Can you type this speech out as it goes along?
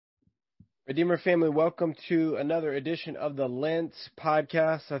Redeemer family, welcome to another edition of the Lent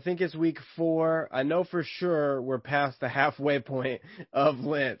podcast. I think it's week 4. I know for sure we're past the halfway point of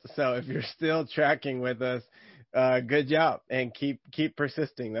Lent. So if you're still tracking with us, good job and keep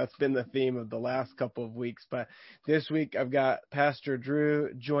persisting. That's been the theme of the last couple of weeks. But this week I've got Pastor Drew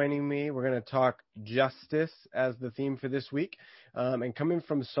joining me. We're going to talk justice as the theme for this week, and coming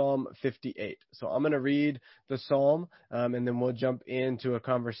from Psalm 58. So I'm going to read the psalm, and then we'll jump into a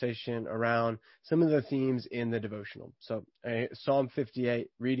conversation around some of the themes in the devotional. So Psalm 58,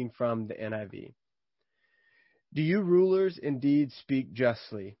 reading from the NIV. Do you rulers indeed speak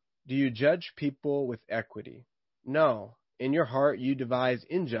justly? Do you judge people with equity? No. In your heart you devise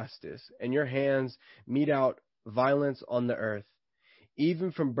injustice, and your hands mete out violence on the earth.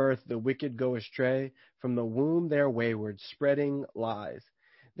 Even from birth the wicked go astray, from the womb they are wayward, spreading lies.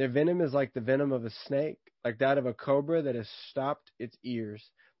 Their venom is like the venom of a snake, like that of a cobra that has stopped its ears,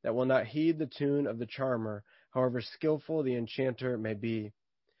 that will not heed the tune of the charmer, however skillful the enchanter may be.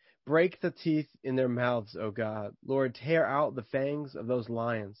 Break the teeth in their mouths, O God. Lord, tear out the fangs of those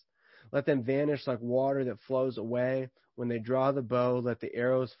lions. Let them vanish like water that flows away. When they draw the bow, let the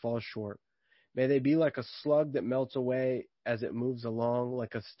arrows fall short. May they be like a slug that melts away as it moves along,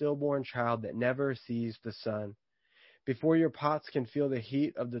 like a stillborn child that never sees the sun. Before your pots can feel the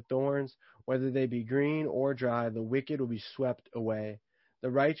heat of the thorns, whether they be green or dry, the wicked will be swept away.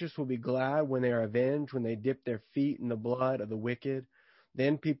 The righteous will be glad when they are avenged, when they dip their feet in the blood of the wicked.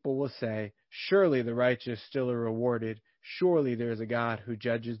 Then people will say, surely the righteous still are rewarded. Surely there is a God who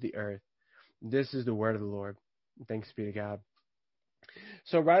judges the earth. This is the word of the Lord. Thanks be to God.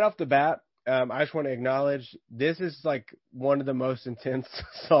 So right off the bat, I just want to acknowledge this is like one of the most intense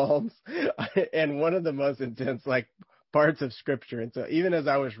Psalms and one of the most intense parts of Scripture. And so even as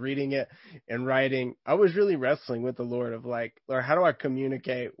I was reading it and writing, I was really wrestling with the Lord of Lord, how do I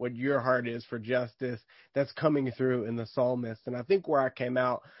communicate what your heart is for justice that's coming through in the psalmist? And I think where I came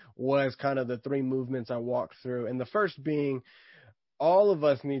out was kind of the 3 movements I walked through. And the first being, all of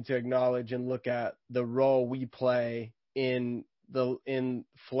us need to acknowledge and look at the role we play in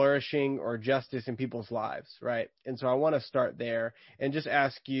flourishing or justice in people's lives, right? And so I want to start there and just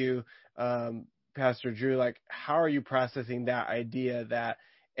ask you, Pastor Drew, how are you processing that idea that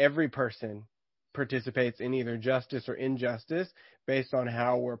every person participates in either justice or injustice based on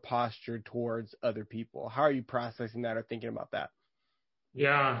how we're postured towards other people? How are you processing that or thinking about that?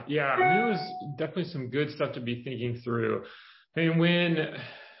 Yeah. I mean, it was definitely some good stuff to be thinking through. I mean,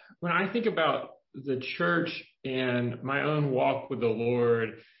 when I think about the church and my own walk with the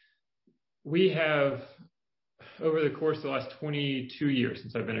Lord, we have, over the course of the last 22 years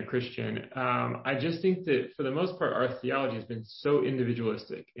since I've been a Christian, I just think that for the most part, our theology has been so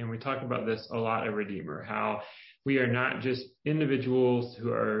individualistic. And we talk about this a lot at Redeemer, how we are not just individuals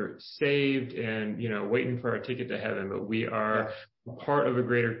who are saved and, waiting for our ticket to heaven, but we are part of a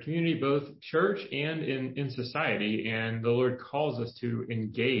greater community, both church and in society. And the Lord calls us to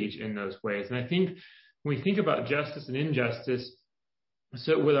engage in those ways. And I think when we think about justice and injustice,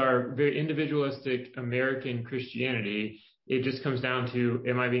 so with our very individualistic American Christianity, it just comes down to,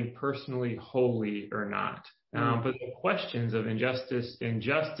 am I being personally holy or not? But the questions of injustice and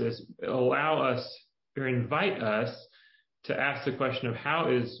justice allow us or invite us to ask the question of how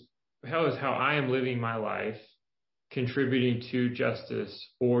is how I am living my life contributing to justice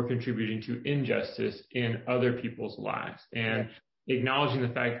or contributing to injustice in other people's lives, and acknowledging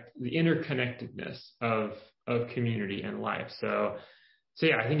the fact, the interconnectedness of community and life. So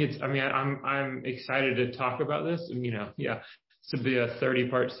yeah, I think I'm excited to talk about this. And, this would be a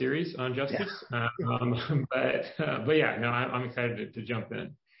 30-part series on justice. Yeah. But yeah, no, I'm excited to jump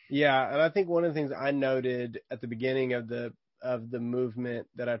in. Yeah. And I think one of the things I noted at the beginning of the movement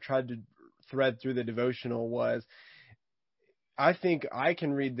that I tried to thread through the devotional was, I think I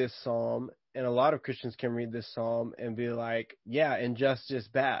can read this psalm, and a lot of Christians can read this psalm and be like, yeah, injustice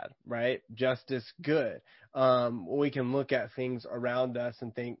bad, right? Justice good. We can look at things around us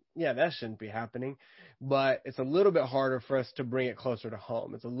and think, yeah, that shouldn't be happening. But it's a little bit harder for us to bring it closer to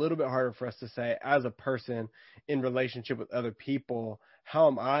home. It's a little bit harder for us to say, as a person in relationship with other people, how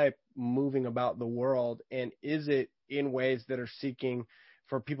am I moving about the world? And is it in ways that are seeking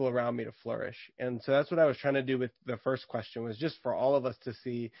for people around me to flourish? And so that's what I was trying to do with the first question, was just for all of us to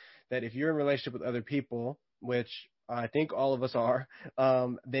see that if you're in relationship with other people, which I think all of us are,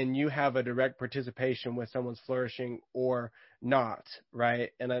 then you have a direct participation with someone's flourishing or not,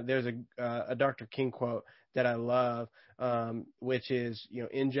 right? And there's a Dr. King quote that I love, which is,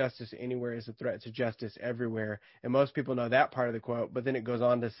 injustice anywhere is a threat to justice everywhere. And most people know that part of the quote, but then it goes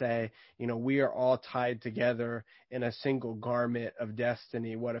on to say, we are all tied together in a single garment of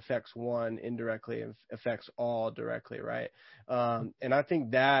destiny. What affects one indirectly affects all directly, right? And I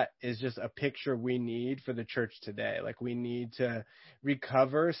think that is just a picture we need for the church today. Like, we need to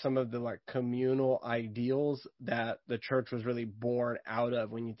recover some of the like communal ideals that the church was really born out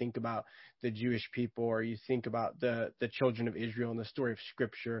of. When you think about the Jewish people, or you think about the children of Israel, and the story of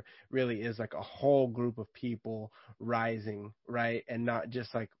Scripture really is like a whole group of people rising, right? And not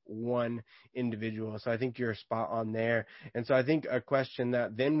just like one individual. So I think you're spot on there. And so I think a question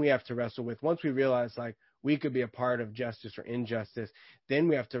that then we have to wrestle with, once we realize like we could be a part of justice or injustice, then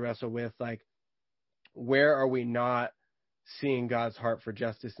we have to wrestle with like, where are we not seeing God's heart for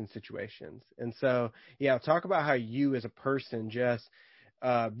justice in situations? And so, yeah, talk about how you as a person just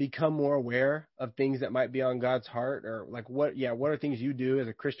become more aware of things that might be on God's heart, or like what are things you do as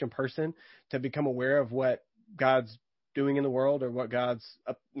a Christian person to become aware of what God's doing in the world, or what God's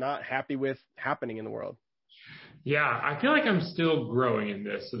not happy with happening in the world? Yeah, I feel like I'm still growing in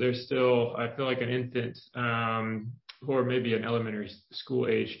this. So I feel like an infant, or maybe an elementary school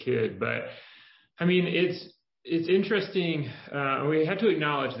age kid. But I mean, it's interesting. We have to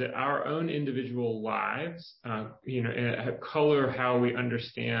acknowledge that our own individual lives, color how we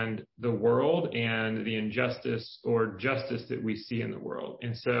understand the world and the injustice or justice that we see in the world.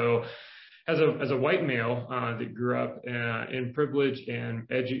 And so, as a white male that grew up in privilege and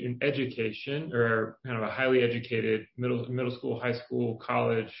in education, or kind of a highly educated middle school, high school,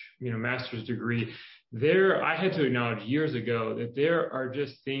 college, master's degree, I had to acknowledge years ago that there are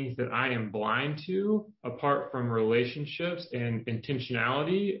just things that I am blind to, apart from relationships and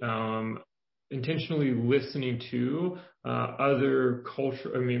intentionality, intentionally listening to other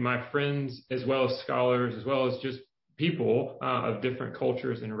culture. I mean, my friends, as well as scholars, as well as just people of different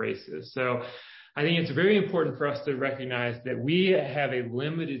cultures and races. So I think it's very important for us to recognize that we have a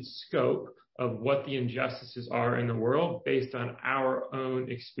limited scope of what the injustices are in the world based on our own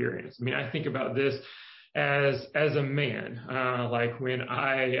experience. I mean, I think about this as a man, like when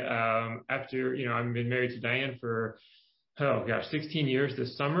after, I've been married to Diane for 16 years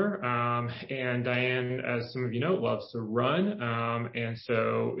this summer. And Diane, as some of you know, loves to run. And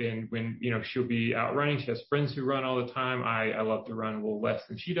so when, she'll be out running, she has friends who run all the time. I love to run a little less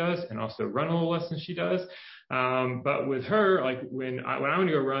than she does, and also run a little less than she does. But with her, like when I want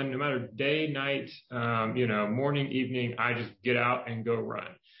to go run, no matter day, night, morning, evening, I just get out and go run.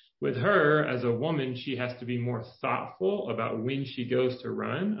 With her, as a woman, she has to be more thoughtful about when she goes to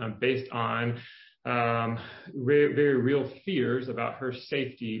run, based on very, very real fears about her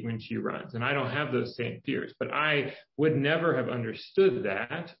safety when she runs. And I don't have those same fears, but I would never have understood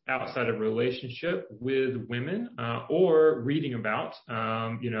that outside of relationship with women, or reading about,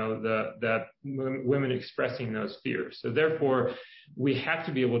 the women expressing those fears. So therefore, we have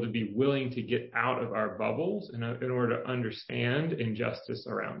to be able to be willing to get out of our bubbles in order to understand injustice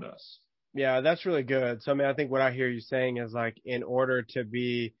around us. Yeah, that's really good. So, I mean, I think what I hear you saying is like, in order to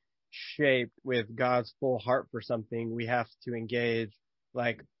be shaped with God's full heart for something, we have to engage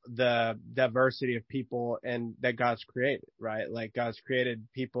like the diversity of people and that God's created, right? Like, God's created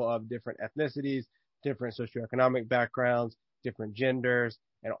people of different ethnicities, different socioeconomic backgrounds, different genders,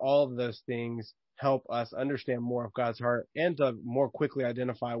 and all of those things help us understand more of God's heart and to more quickly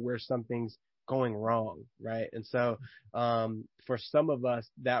identify where something's going wrong, right? And so, for some of us,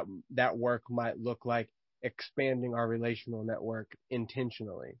 that work might look like expanding our relational network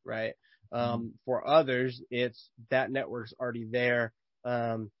intentionally, right? For others, it's that network's already there,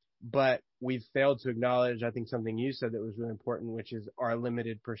 but we've failed to acknowledge, I think, something you said that was really important, which is our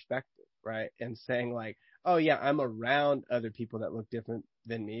limited perspective, right? And saying like, oh yeah, I'm around other people that look different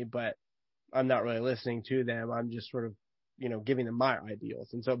than me, but I'm not really listening to them. I'm just sort of, giving them my ideals.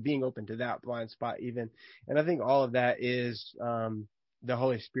 And so being open to that blind spot even. And I think all of that is the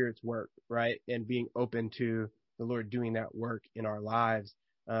Holy Spirit's work, right? And being open to the Lord doing that work in our lives.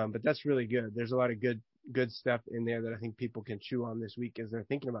 But that's really good. There's a lot of good stuff in there that I think people can chew on this week as they're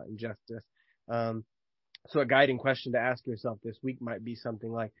thinking about injustice. So a guiding question to ask yourself this week might be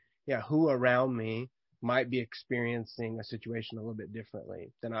something like, yeah, who around me might be experiencing a situation a little bit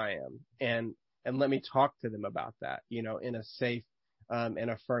differently than I am? And let me talk to them about that, in a safe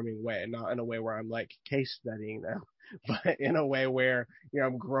and affirming way, not in a way where I'm like case studying them, but in a way where,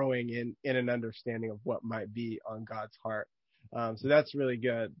 I'm growing in an understanding of what might be on God's heart. So that's really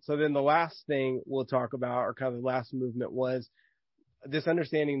good. So then the last thing we'll talk about, or kind of the last movement, was this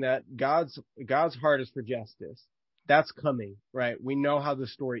understanding that God's heart is for justice. that's coming, right? We know how the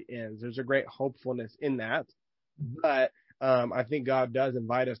story ends. There's a great hopefulness in that. But I think God does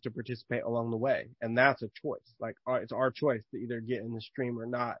invite us to participate along the way, and that's a choice. Like it's our choice to either get in the stream or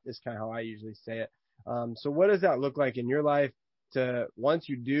not. Is kind of how I usually say it. So what does that look like in your life? To once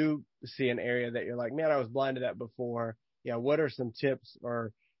you do see an area that you're like, man, I was blind to that before. Yeah, what are some tips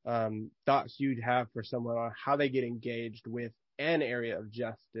or thoughts you'd have for someone on how they get engaged with an area of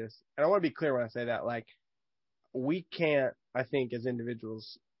justice? And I want to be clear when I say that, like we can't, I think, as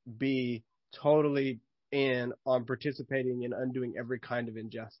individuals, be totally in on participating in undoing every kind of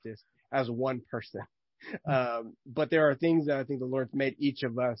injustice as one person. But there are things that I think the Lord's made each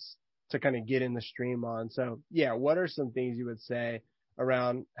of us to kind of get in the stream on. So, yeah, what are some things you would say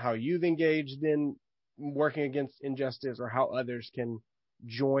around how you've engaged in working against injustice, or how others can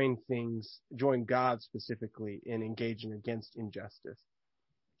join God specifically in engaging against injustice?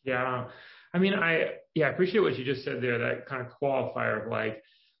 Yeah. I mean, I appreciate what you just said there, that kind of qualifier of like,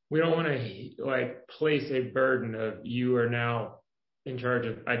 we don't want to like place a burden of you are now in charge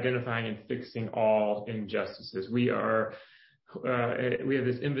of identifying and fixing all injustices. We have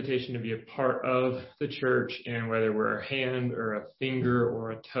this invitation to be a part of the church, and whether we're a hand or a finger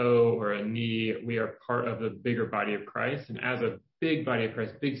or a toe or a knee, we are part of the bigger body of Christ. And as a big body of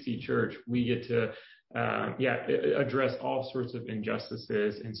Christ, big C church, we get to address all sorts of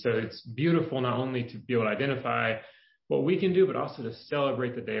injustices. And so it's beautiful not only to be able to identify what we can do, but also to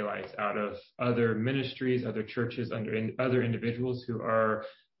celebrate the daylights out of other ministries, other churches, other individuals who are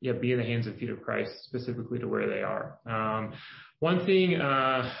being the hands and feet of Christ specifically to where they are. One thing,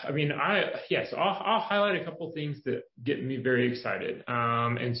 so I'll highlight a couple of things that get me very excited.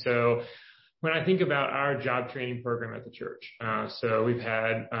 And so when I think about our job training program at the church, so we've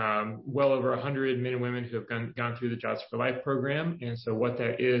had well over 100 men and women who have gone through the Jobs for Life program. And so what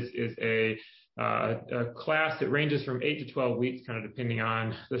that is a class that ranges from 8 to 12 weeks, kind of depending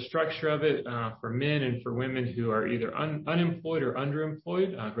on the structure of it, for men and for women who are either unemployed or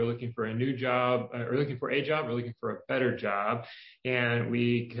underemployed, who are looking for a new job, or looking for a job, or looking for a better job. And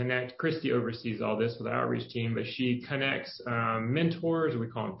we connect, Christy oversees all this with our outreach team, but she connects mentors, or we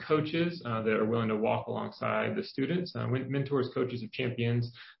call them coaches, that are willing to walk alongside the students. Mentors, coaches of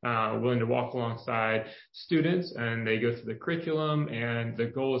champions, willing to walk alongside students, and they go through the curriculum, and the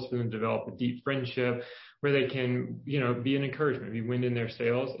goal is for them to develop a deep friendship where they can, be an encouragement, be wind in their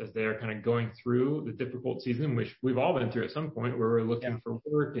sails as they're kind of going through the difficult season, which we've all been through at some point, where we're looking for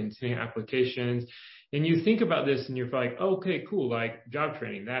work and sending applications. And you think about this and you're like, okay, cool, like job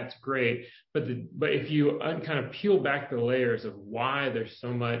training, that's great. But if you kind of peel back the layers of why there's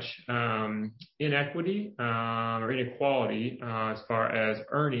so much inequity or inequality as far as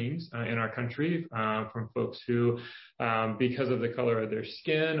earnings in our country from folks who, because of the color of their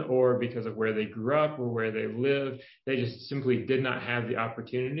skin or because of where they grew up or where they lived, they just simply did not have the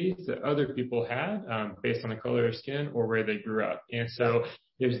opportunities that other people had based on the color of skin or where they grew up. And so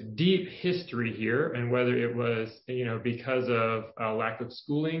there's deep history here, and whether it was, because of lack of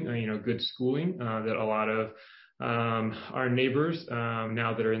schooling, good schooling, that a lot of our neighbors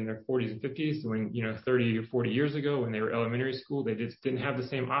now that are in their 40s and 50s, when 30 or 40 years ago when they were elementary school, they just didn't have the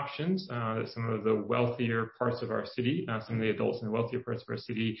same options that some of the wealthier parts of our city, some of the adults in the wealthier parts of our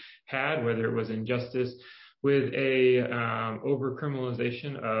city had, whether it was injustice with a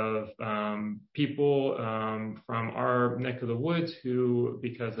over-criminalization of people from our neck of the woods who,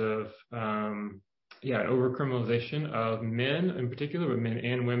 because of over-criminalization of men in particular, but men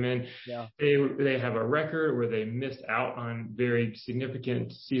and women, they have a record where they missed out on very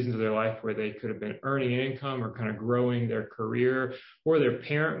significant seasons of their life where they could have been earning income or kind of growing their career, or their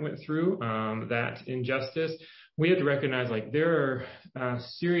parent went through that injustice. We have to recognize like there are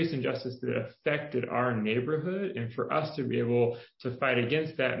serious injustices that affected our neighborhood, and for us to be able to fight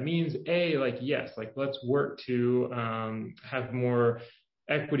against that means let's work to have more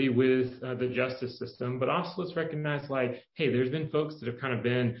equity with the justice system, but also let's recognize like, hey, there's been folks that have kind of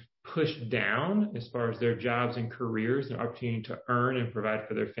been pushed down as far as their jobs and careers and opportunity to earn and provide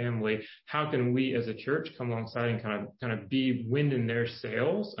for their family. How can we as a church come alongside and kind of be wind in their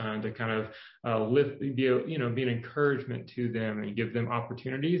sails to kind of be an encouragement to them and give them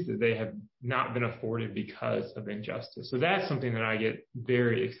opportunities that they have not been afforded because of injustice. So that's something that I get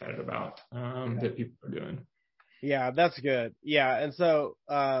very excited about that people are doing. Yeah, that's good. Yeah. And so,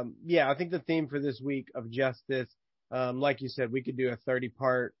 I think the theme for this week of justice, like you said, we could do a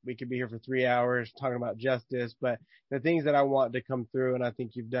 30-part, we could be here for 3 hours talking about justice, but the things that I want to come through, and I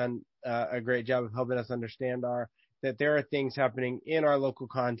think you've done a great job of helping us understand, are that there are things happening in our local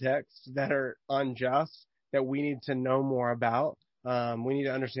context that are unjust that we need to know more about. We need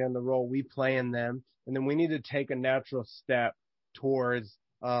to understand the role we play in them. And then we need to take a natural step towards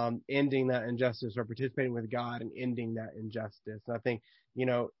ending that injustice or participating with God and ending that injustice. And I think,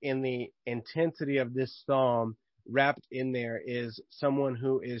 in the intensity of this psalm, wrapped in there is someone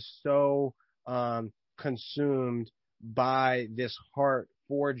who is so consumed by this heart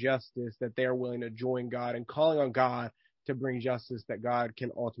for justice that they are willing to join God and calling on God to bring justice that God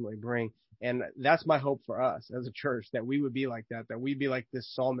can ultimately bring. And that's my hope for us as a church, that we would be like that we'd be like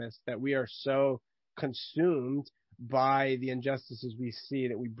this psalmist, that we are so consumed by the injustices we see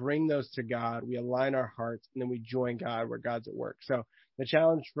that we bring those to God, we align our hearts, and then we join God where God's at work. So the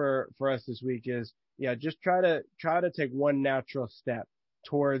challenge for us this week is, just try to take one natural step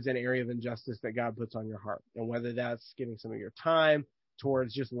towards an area of injustice that God puts on your heart. And whether that's giving some of your time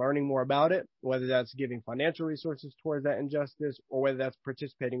towards just learning more about it, whether that's giving financial resources towards that injustice, or whether that's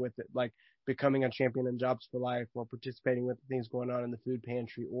participating with it, like becoming a champion in Jobs for Life, or participating with things going on in the food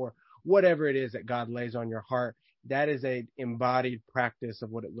pantry, or whatever it is that God lays on your heart. That is a embodied practice of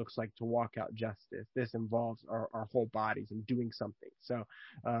what it looks like to walk out justice. This involves our whole bodies and doing something. So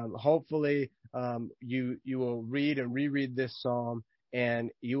hopefully you will read and reread this psalm,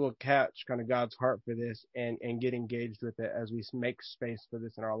 and you will catch kind of God's heart for this and get engaged with it as we make space for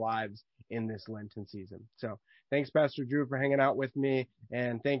this in our lives in this Lenten season. So thanks, Pastor Drew, for hanging out with me.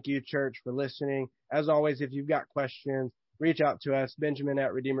 And thank you, church, for listening. As always, if you've got questions, reach out to us,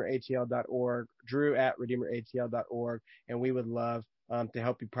 Benjamin@RedeemerATL.org, Drew@RedeemerATL.org, and we would love to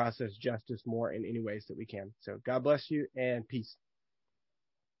help you process justice more in any ways that we can. So God bless you, and peace.